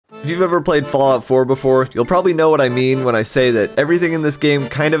If you've ever played Fallout 4 before, you'll probably know what I mean when I say that everything in this game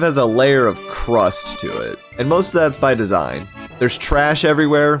kind of has a layer of crust to it, and most of that's by design. There's trash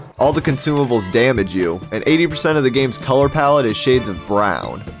everywhere, all the consumables damage you, and 80% of the game's color palette is shades of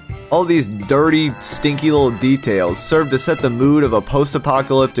brown. All these dirty, stinky little details serve to set the mood of a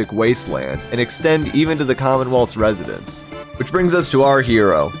post-apocalyptic wasteland and extend even to the Commonwealth's residents. Which brings us to our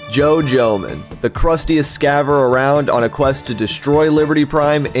hero, Joe Joman, the crustiest scaver around on a quest to destroy Liberty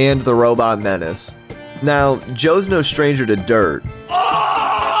Prime and the Robot Menace. Now, Joe's no stranger to dirt,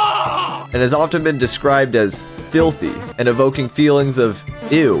 and has often been described as filthy and evoking feelings of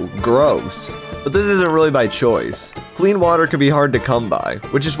ew, gross. But this isn't really by choice. Clean water can be hard to come by,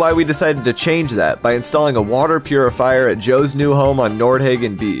 which is why we decided to change that by installing a water purifier at Joe's new home on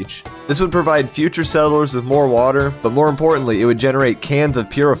Nordhagen Beach. This would provide future settlers with more water, but more importantly, it would generate cans of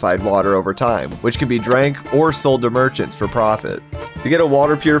purified water over time, which can be drank or sold to merchants for profit. To get a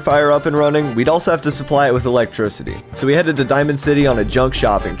water purifier up and running, we'd also have to supply it with electricity. So we headed to Diamond City on a junk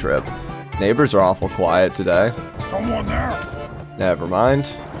shopping trip. Neighbors are awful quiet today. Someone there. Never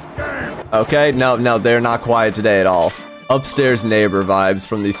mind. Okay, no, they're not quiet today at all. Upstairs neighbor vibes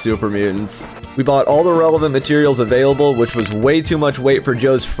from these super mutants. We bought all the relevant materials available, which was way too much weight for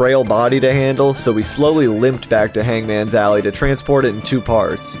Joe's frail body to handle, so we slowly limped back to Hangman's Alley to transport it in 2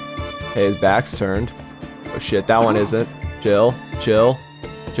 parts. Okay, his back's turned. Oh shit, that one isn't. Chill, chill,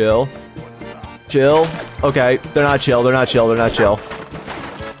 chill, chill. Okay, they're not chill, they're not chill, they're not chill.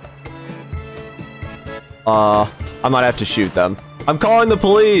 I might have to shoot them. I'm calling the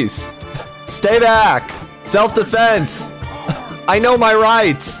police! Stay back! Self-defense! I know my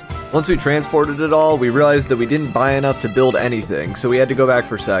rights! Once we transported it all, we realized that we didn't buy enough to build anything, so we had to go back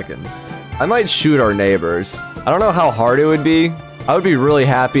for seconds. I might shoot our neighbors. I don't know how hard it would be. I would be really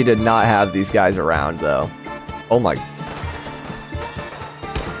happy to not have these guys around, though. Oh my...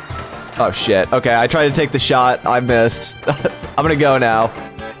 Oh shit. Okay, I tried to take the shot. I missed. I'm gonna go now.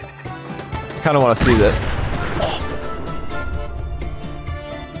 Kinda wanna see that.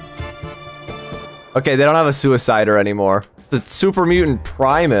 Okay, they don't have a suicider anymore. The super mutant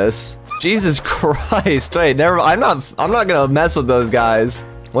Primus. Jesus Christ. Wait, I'm not gonna mess with those guys.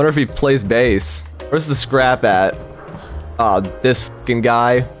 Wonder if he plays bass. Where's the scrap at? Oh, this fucking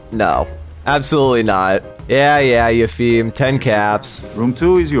guy? No. Absolutely not. Yeah, you theme. 10 caps. Room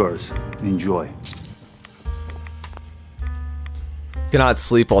 2 is yours. Enjoy. Cannot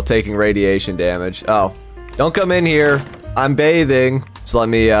sleep while taking radiation damage. Oh. Don't come in here. I'm bathing. So let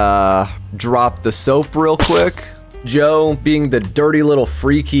me, drop the soap real quick. Joe, being the dirty little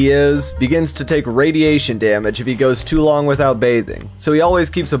freak he is, begins to take radiation damage if he goes too long without bathing, so he always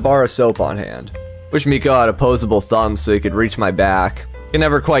keeps a bar of soap on hand. Wish Mylque had opposable thumbs so he could reach my back. Can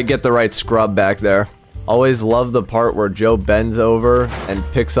never quite get the right scrub back there. Always love the part where Joe bends over and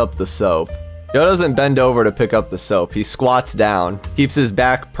picks up the soap. Joe doesn't bend over to pick up the soap, he squats down, keeps his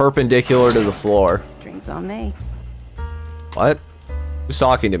back perpendicular to the floor. Drinks on me. What? Who's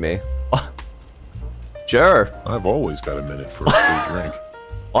talking to me? Sure. I've always got a minute for a free drink.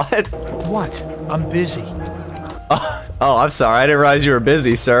 What? What? I'm busy. Oh, I'm sorry. I didn't realize you were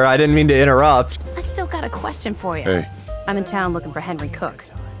busy, sir. I didn't mean to interrupt. I still got a question for you. Hey. I'm in town looking for Henry Cook.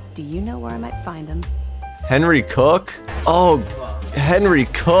 Do you know where I might find him? Henry Cook? Oh, Henry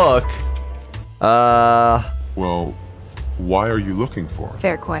Cook. Well, why are you looking for him?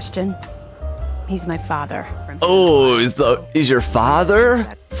 Fair question. He's my father. Oh, he's your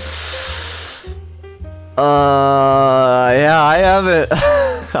father? Yeah,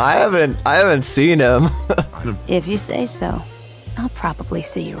 I haven't seen him. If you say so, I'll probably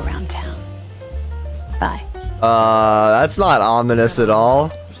see you around town. Bye. That's not ominous at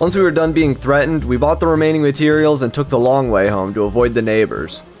all. Once we were done being threatened, we bought the remaining materials and took the long way home to avoid the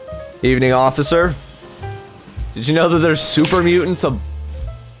neighbors. Evening, officer. Did you know that there's super mutants?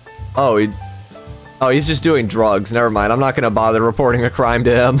 Oh, he's just doing drugs. Never mind. I'm not gonna bother reporting a crime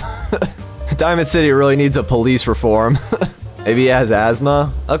to him. Diamond City really needs a police reform. Maybe he has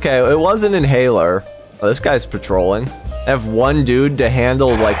asthma? Okay, it was an inhaler. Oh, this guy's patrolling. I have one dude to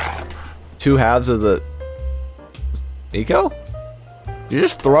handle, like, 2 halves of the... Nico? Did you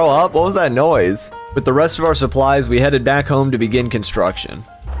just throw up? What was that noise? With the rest of our supplies, we headed back home to begin construction.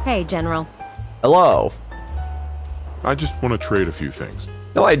 Hey, General. Hello. I just want to trade a few things.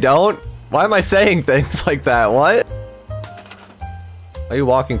 No, I don't. Why am I saying things like that? What? Why are you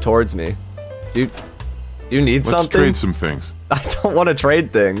walking towards me? Do you need something? Let's trade some things. I don't want to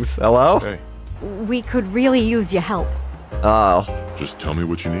trade things. Hello? Hey. We could really use your help. Oh. Just tell me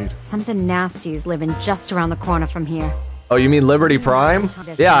what you need. Something nasty is living just around the corner from here. Oh, you mean Liberty Prime?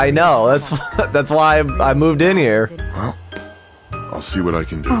 Yeah, I know. That's why I moved in here. Well, I'll I'll see what I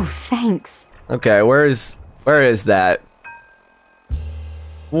can do. Oh, thanks. Okay, where is that?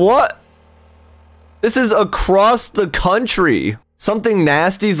 What? This is across the country. Something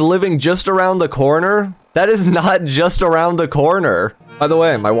nasty's living just around the corner? That is not just around the corner. By the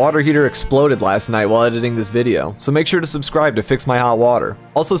way, my water heater exploded last night while editing this video, so make sure to subscribe to fix my hot water.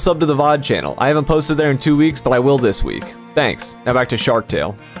 Also sub to the VOD channel. I haven't posted there in 2 weeks, but I will this week. Thanks. Now back to Shark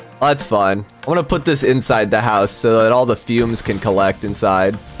Tale. Oh, that's fun. I want to put this inside the house so that all the fumes can collect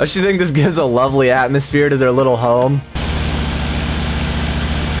inside. Don't you think this gives a lovely atmosphere to their little home?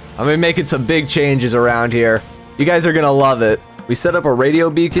 I'm gonna be making some big changes around here. You guys are gonna love it. We set up a radio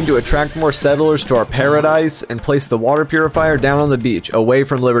beacon to attract more settlers to our paradise and place the water purifier down on the beach, away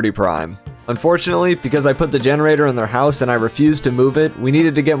from Liberty Prime. Unfortunately, because I put the generator in their house and I refused to move it, we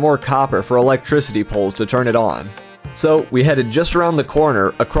needed to get more copper for electricity poles to turn it on. So, we headed just around the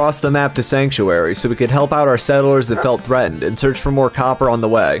corner, across the map to Sanctuary, so we could help out our settlers that felt threatened and search for more copper on the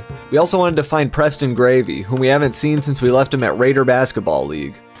way. We also wanted to find Preston Gravy, whom we haven't seen since we left him at Raider Basketball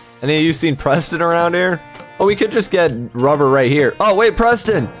League. Any of you seen Preston around here? Oh, we could just get rubber right here. Oh, wait,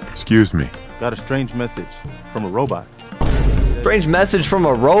 Preston! Excuse me. Got a strange message from a robot. Strange message from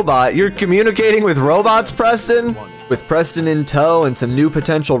a robot? You're communicating with robots, Preston? With Preston in tow and some new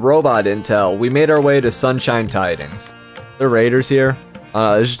potential robot intel, we made our way to Sunshine Tidings. The Raiders here?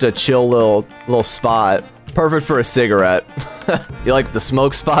 It's just a chill little spot. Perfect for a cigarette. You like the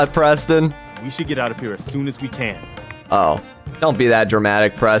smoke spot, Preston? We should get out of here as soon as we can. Oh, don't be that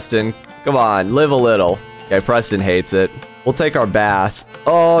dramatic, Preston. Come on, live a little. Okay, Preston hates it. We'll take our bath.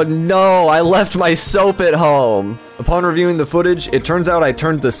 Oh no, I left my soap at home. Upon reviewing the footage, it turns out I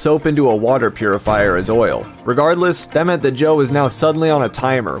turned the soap into a water purifier as oil. Regardless, that meant that Joe is now suddenly on a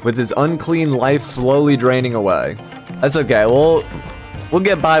timer, with his unclean life slowly draining away. That's okay, we'll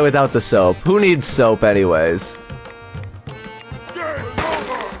get by without the soap. Who needs soap anyways?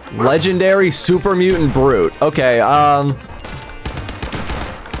 Legendary Super Mutant Brute. Okay,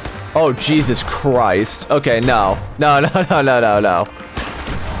 oh, Jesus Christ. Okay, no. No.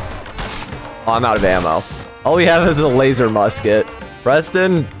 Oh, I'm out of ammo. All we have is a laser musket.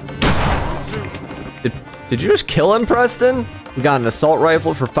 Preston? Did you just kill him, Preston? We got an assault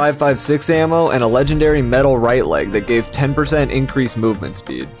rifle for 5.56 ammo and a legendary metal right leg that gave 10% increased movement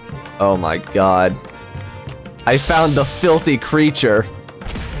speed. Oh my god. I found the filthy creature.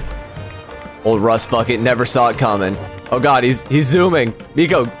 Old Rust Bucket never saw it coming. Oh god, he's zooming.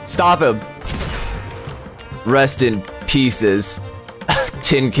 Miko, stop him. Rest in pieces.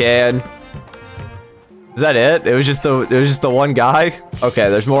 Tin can. Is that it? It was just the one guy? Okay,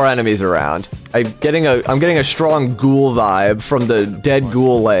 there's more enemies around. I'm getting a strong ghoul vibe from the dead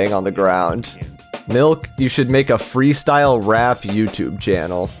ghoul laying on the ground. Mylque, you should make a freestyle rap YouTube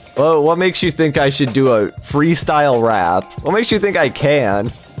channel. Well, what makes you think I should do a freestyle rap? What makes you think I can?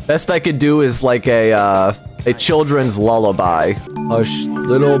 Best I could do is like a children's lullaby. Hush,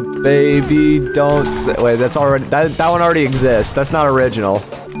 little baby, don't say. Wait, that's already that one already exists. That's not original.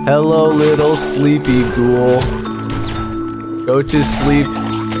 Hello, little sleepy ghoul. Go to sleep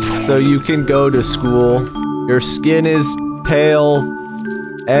so you can go to school. Your skin is pale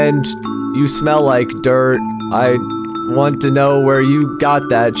and you smell like dirt. I want to know where you got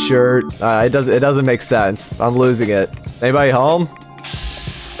that shirt. It doesn't make sense. I'm losing it. Anybody home?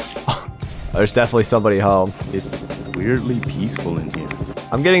 There's definitely somebody home. It's weirdly peaceful in here.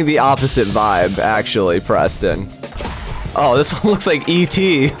 I'm getting the opposite vibe, actually, Preston. Oh, this one looks like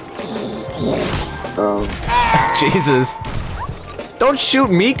E.T. Jesus. Don't shoot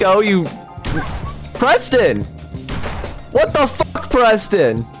Miko, you... Preston! What the fuck,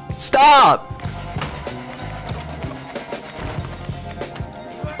 Preston? Stop!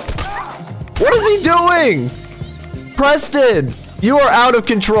 What is he doing? Preston, you are out of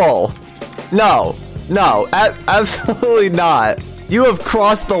control. No, absolutely not. You have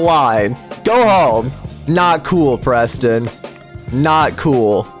crossed the line. Go home. Not cool, Preston. Not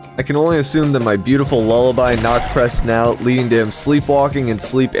cool. I can only assume that my beautiful lullaby knocked Preston out, leading to him sleepwalking and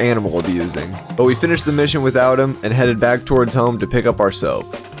sleep animal abusing. But we finished the mission without him and headed back towards home to pick up our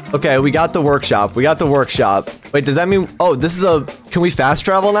soap. Okay, we got the workshop. Wait, does that mean... Oh, this is a... Can we fast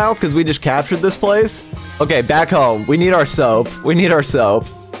travel now? Because we just captured this place? Okay, back home. We need our soap.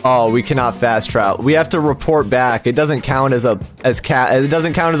 Oh, we cannot fast travel. We have to report back. It doesn't count as it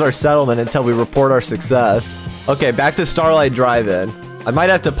doesn't count as our settlement until we report our success. Okay, back to Starlight Drive-In. I might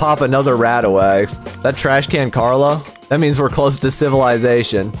have to pop another rat away. That trash can Carla? That means we're close to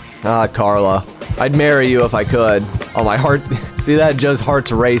civilization. Ah, Carla. I'd marry you if I could. Oh, my heart. See that? Joe's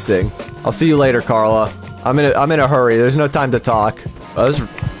heart's racing. I'll see you later, Carla. I'm in a hurry. There's no time to talk. Oh, this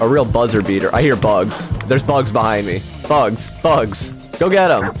is a real buzzer beater. I hear bugs. There's bugs behind me. Bugs. Bugs. Go get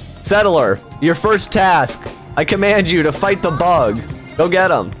them. Settler, your first task. I command you to fight the bug. Go get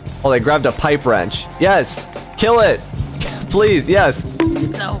them. Oh, they grabbed a pipe wrench. Yes. Kill it. Please, yes.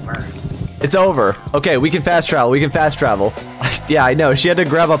 It's over. It's over. Okay, we can fast travel. We can fast travel. Yeah, I know. She had to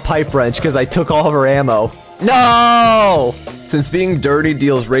grab a pipe wrench because I took all of her ammo. No! Since being dirty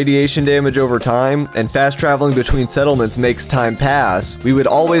deals radiation damage over time, and fast traveling between settlements makes time pass, we would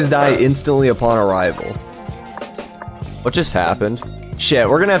always die instantly upon arrival. What just happened? Shit,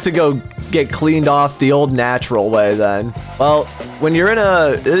 we're gonna have to go get cleaned off the old natural way then. Well, when you're in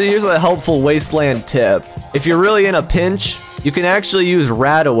here's a helpful wasteland tip. If you're really in a pinch, you can actually use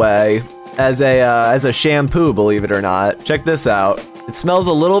Radaway as a shampoo, believe it or not. Check this out. It smells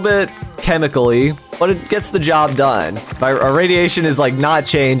a little bit chemically, but it gets the job done. Our radiation is like not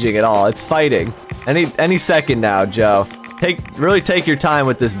changing at all. It's fighting. Any second now, Joe. Really take your time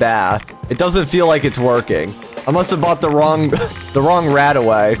with this bath. It doesn't feel like it's working. I must have bought the wrong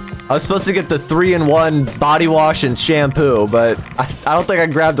Radaway. I was supposed to get the 3-in-1 body wash and shampoo, but I don't think I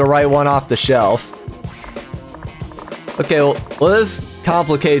grabbed the right one off the shelf. Okay, well this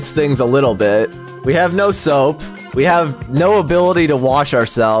complicates things a little bit. We have no soap. We have no ability to wash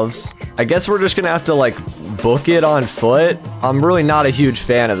ourselves. I guess we're just gonna have to like book it on foot. I'm really not a huge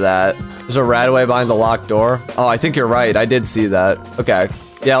fan of that. There's a Radaway behind the locked door. Oh, I think you're right. I did see that. Okay.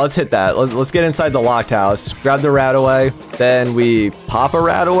 Yeah, let's hit that. Let's get inside the locked house. Grab the Radaway. Then we pop a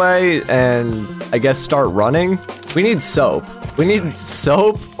Radaway and I guess start running. We need soap. We need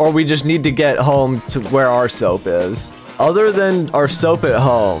soap, or we just need to get home to where our soap is. Other than our soap at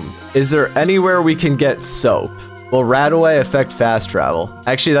home, is there anywhere we can get soap? Will Radaway affect fast travel?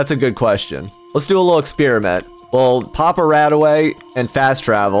 Actually, that's a good question. Let's do a little experiment. We'll pop a Radaway and fast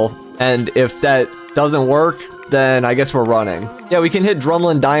travel, and if that doesn't work, then I guess we're running. Yeah, we can hit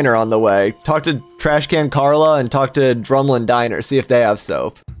Drumlin Diner on the way. Talk to Trash Can Carla and talk to Drumlin Diner, see if they have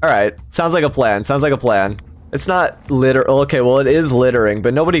soap. All right, sounds like a plan, sounds like a plan. It's not litter, okay, well it is littering,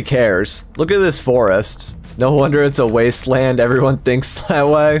 but nobody cares. Look at this forest. No wonder it's a wasteland, everyone thinks that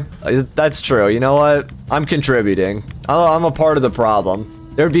way. That's true, you know what? I'm contributing. I'm a part of the problem.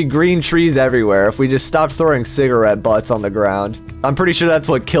 There'd be green trees everywhere if we just stopped throwing cigarette butts on the ground. I'm pretty sure that's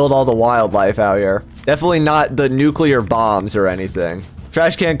what killed all the wildlife out here. Definitely not the nuclear bombs or anything.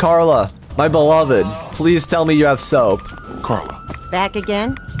 Trash Can Carla, my beloved, please tell me you have soap. Carla. Back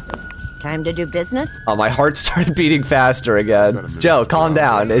again? Time to do business? Oh, my heart started beating faster again. Joe, calm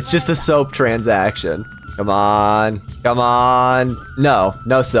down. It's just a soap transaction. Come on. Come on. No,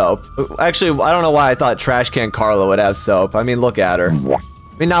 no soap. Actually, I don't know why I thought Trash Can Carla would have soap. I mean, look at her.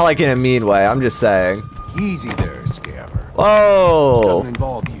 I mean, not like in a mean way. I'm just saying. Easy there, scammer. Whoa. This doesn't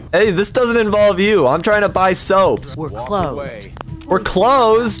involve you. Hey, this doesn't involve you. I'm trying to buy soap. We're closed. We're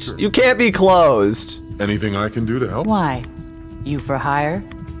closed? You can't be closed. Anything I can do to help? Why? You for hire?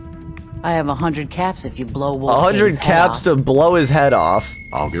 I have 100 caps if you blow Wolfgame's 100 head caps off. to blow his head off.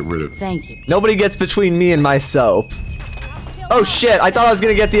 I'll get rid of it. Thank you. Nobody gets between me and my soap. Oh shit, I thought I was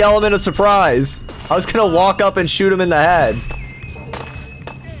gonna get the element of surprise. I was gonna walk up and shoot him in the head.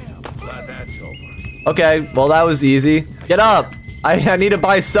 Okay, well that was easy. Get up! I need to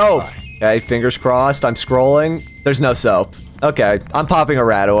buy soap. Okay, fingers crossed, I'm scrolling. There's no soap. Okay, I'm popping a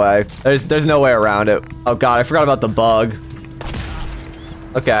Radaway. There's no way around it. Oh god, I forgot about the bug.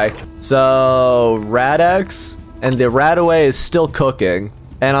 Okay, so Radex, and the Radaway is still cooking,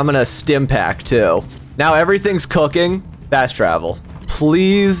 and I'm gonna stim pack too. Now everything's cooking. Fast travel.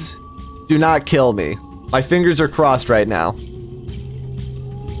 Please do not kill me. My fingers are crossed right now.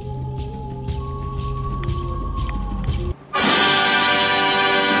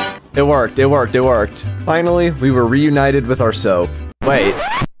 It worked, it worked, it worked. Finally, we were reunited with our soap. Wait,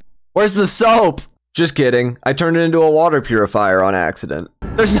 where's the soap? Just kidding. I turned it into a water purifier on accident.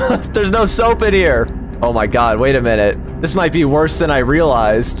 There's no soap in here. Oh my god, wait a minute. This might be worse than I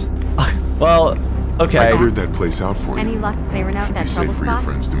realized. Well, okay. I cleared that place out for you. Any luck clearing out Should that be trouble safe for your spot?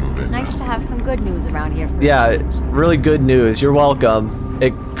 friends to move in. Nice to have some good news around here. For Yeah, a change. really good news. You're welcome.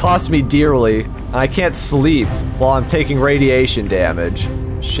 It cost me dearly. And I can't sleep while I'm taking radiation damage.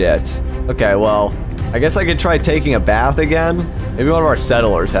 Shit. Okay, well, I guess I could try taking a bath again. Maybe one of our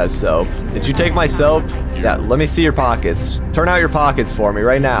settlers has soap. Did you take my soap? Yeah, let me see your pockets. Turn out your pockets for me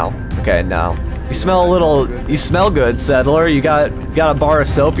right now. Okay, no. You smell good, settler. You got a bar of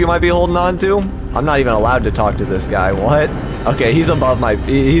soap you might be holding on to? I'm not even allowed to talk to this guy. What? Okay, he's above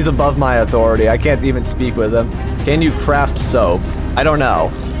my authority. I can't even speak with him. Can you craft soap? I don't know.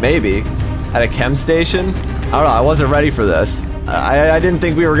 Maybe. At a chem station? I don't know. I wasn't ready for this. I didn't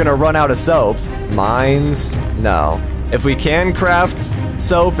think we were gonna run out of soap. Mines? No. If we can craft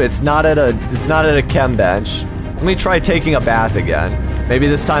soap, it's not at a chem bench. Let me try taking a bath again. Maybe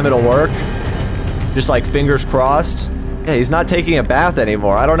this time it'll work. Just like fingers crossed. Yeah, he's not taking a bath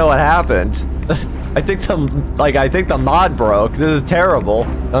anymore. I don't know what happened. I think the mod broke. This is terrible.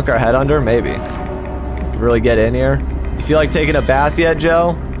 Dunk our head under? Maybe. Really get in here? You feel like taking a bath yet,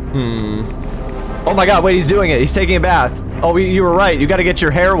 Joe? Oh my god, wait, he's doing it. He's taking a bath. Oh, you were right. You gotta get your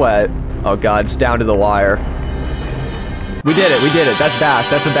hair wet. Oh god, it's down to the wire. We did it. We did it. That's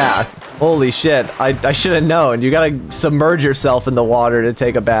bath. That's a bath. Holy shit. I should have known. You gotta submerge yourself in the water to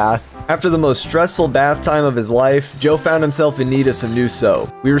take a bath. After the most stressful bath time of his life, Joe found himself in need of some new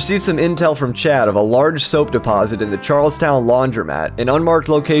soap. We received some intel from Chad of a large soap deposit in the Charlestown Laundromat, an unmarked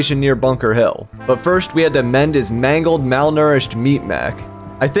location near Bunker Hill. But first, we had to mend his mangled, malnourished meat mech.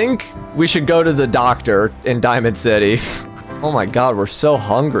 I think we should go to the doctor in Diamond City. Oh my god, we're so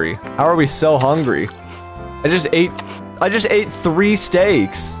hungry. How are we so hungry? I just ate 3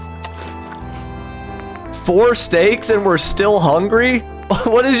 steaks. 4 steaks and we're still hungry?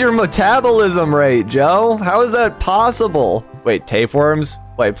 What is your metabolism rate, Joe? How is that possible? Wait, tapeworms?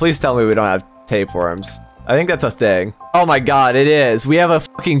 Wait, please tell me we don't have tapeworms. I think that's a thing. Oh my god, it is. We have a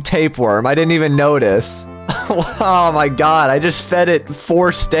fucking tapeworm. I didn't even notice. Oh my god, I just fed it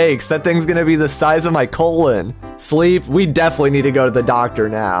 4 steaks. That thing's gonna be the size of my colon. Sleep? We definitely need to go to the doctor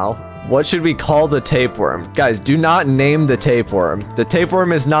now. What should we call the tapeworm? Guys, do not name the tapeworm. The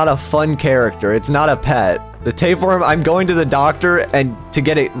tapeworm is not a fun character. It's not a pet. The tapeworm, I'm going to the doctor and to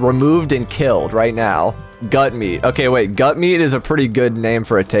get it removed and killed right now. Gut meat. Okay, wait, gut meat is a pretty good name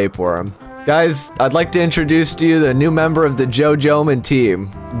for a tapeworm. Guys, I'd like to introduce to you the new member of the Joe Joman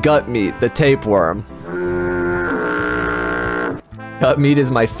team. Gut meat, the tapeworm. Gut meat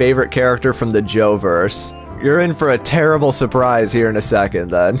is my favorite character from the Joe-verse. You're in for a terrible surprise here in a second,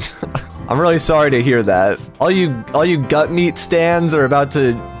 then. I'm really sorry to hear that. All you gut meat stans are about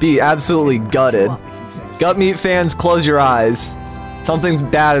to be absolutely gutted. Gut meat fans, close your eyes. Something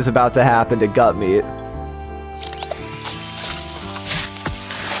bad is about to happen to gut meat.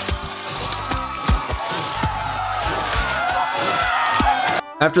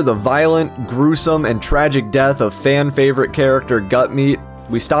 After the violent, gruesome, and tragic death of fan-favorite character Gut Meat,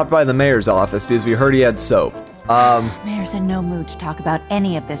 we stopped by the mayor's office because we heard he had soap. Mayor's in no mood to talk about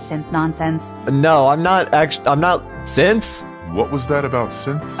any of this synth nonsense. No, I'm not synths? What was that about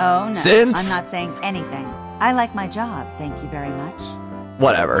synths? Oh, no. Synths? I'm not saying anything. I like my job, thank you very much.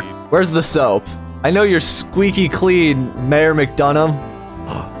 Whatever. Where's the soap? I know you're squeaky clean, Mayor McDonough.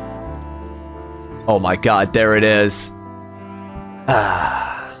 Oh my god, there it is.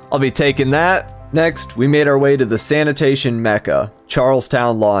 I'll be taking that. Next, we made our way to the sanitation mecca,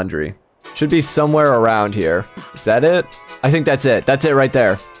 Charlestown Laundry. Should be somewhere around here. Is that it? I think that's it. That's it right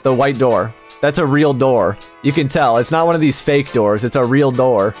there. The white door. That's a real door. You can tell. It's not one of these fake doors. It's a real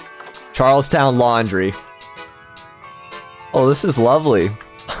door. Charlestown Laundry. Oh, this is lovely.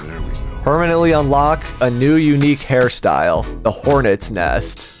 There we go. Permanently unlock a new unique hairstyle. The Hornet's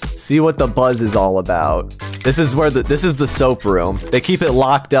Nest. See what the buzz is all about. This is the soap room. They keep it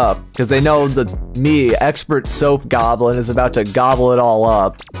locked up because they know that me, expert soap goblin, is about to gobble it all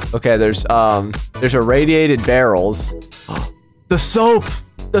up. Okay, there's irradiated barrels. The soap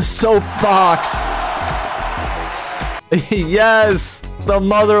box. Yes, the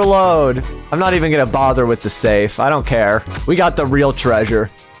mother lode. I'm not even gonna bother with the safe. I don't care. We got the real treasure.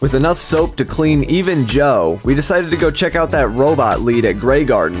 With enough soap to clean even Joe, we decided to go check out that robot lead at Grey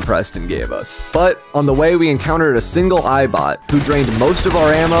Garden Preston gave us. But on the way, we encountered a single Eyebot who drained most of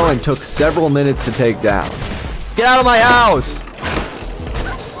our ammo and took several minutes to take down. Get out of my house!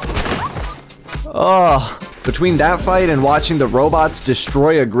 Ugh. Between that fight and watching the robots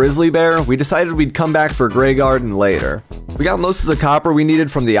destroy a grizzly bear, we decided we'd come back for Grey Garden later. We got most of the copper we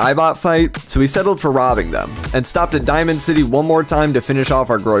needed from the Eyebot fight, so we settled for robbing them, and stopped at Diamond City one more time to finish off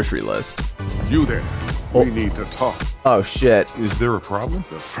our grocery list. You there. We need to talk. Oh shit. Is there a problem?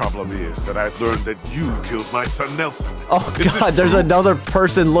 The problem is that I've learned that you killed my son Nelson. Oh god, there's another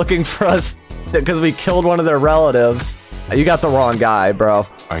person looking for us because we killed one of their relatives. You got the wrong guy, bro.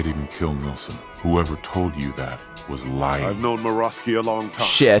 I didn't kill Nelson. Whoever told you that was lying. I've known Morosky a long time.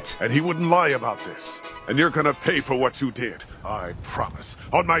 Shit. And he wouldn't lie about this. And you're gonna pay for what you did. I promise.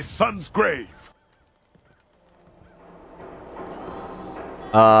 On my son's grave.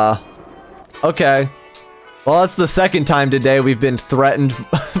 Okay. Well, that's the second time today we've been threatened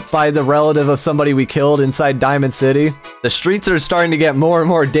by the relative of somebody we killed inside Diamond City. The streets are starting to get more and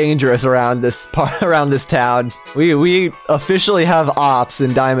more dangerous around this town. We officially have ops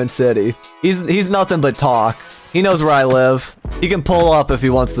in Diamond City. He's nothing but talk. He knows where I live. He can pull up if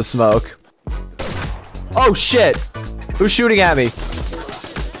he wants the smoke. Oh shit! Who's shooting at me?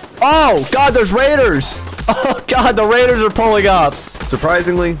 Oh god, there's raiders! Oh god, the raiders are pulling up!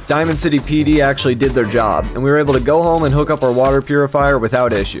 Surprisingly, Diamond City PD actually did their job, and we were able to go home and hook up our water purifier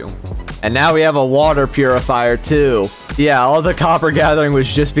without issue. And now we have a water purifier too. Yeah, all the copper gathering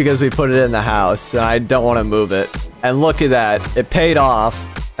was just because we put it in the house, and I don't want to move it. And look at that, it paid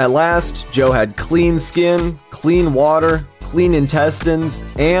off. At last, Joe had clean skin, clean water, clean intestines,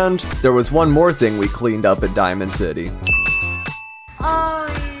 and there was one more thing we cleaned up at Diamond City.